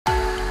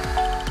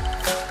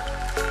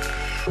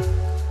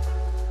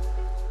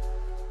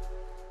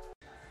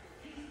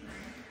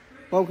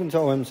Welcome to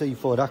OMC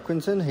Ford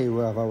Accrington. Here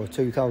we have our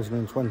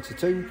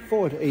 2022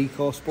 Ford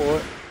Ecosport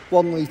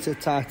 1 litre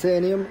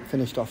titanium,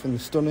 finished off in the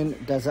stunning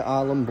Desert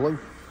Island Blue.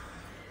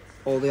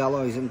 All the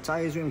alloys and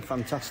tyres are in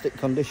fantastic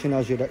condition,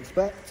 as you'd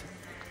expect.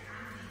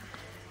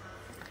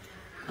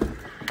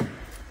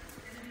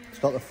 It's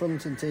got the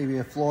front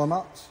interior floor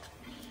mats.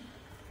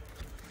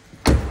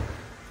 The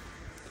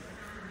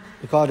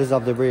car does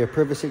have the rear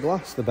privacy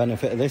glass. The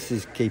benefit of this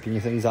is keeping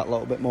your things that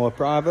little bit more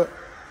private.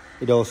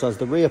 It also has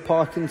the rear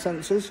parking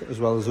sensors as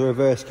well as a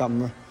reverse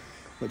camera,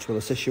 which will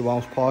assist you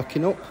whilst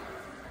parking up.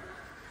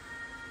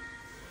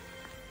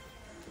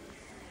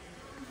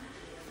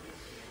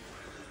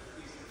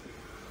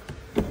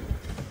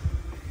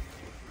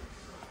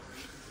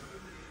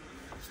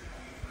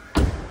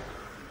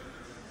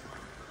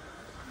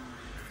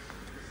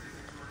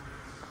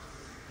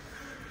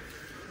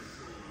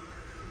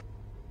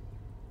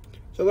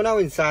 So we're now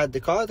inside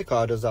the car. The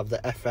car does have the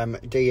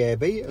FM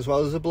DAB as well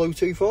as the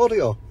Bluetooth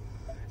audio.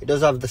 It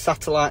does have the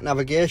satellite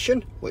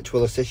navigation, which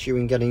will assist you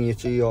in getting you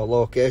to your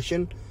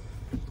location.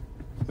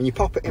 When you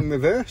pop it in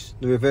reverse,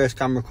 the reverse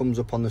camera comes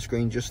up on the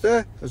screen just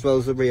there, as well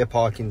as the rear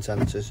parking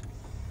sensors.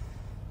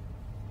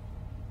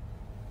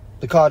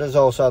 The car does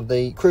also have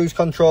the cruise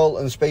control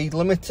and speed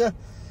limiter.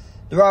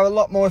 There are a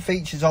lot more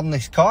features on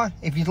this car.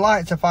 If you'd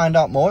like to find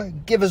out more,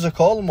 give us a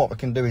call, and what we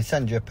can do is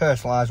send you a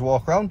personalised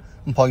walk around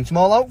and point them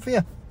all out for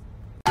you.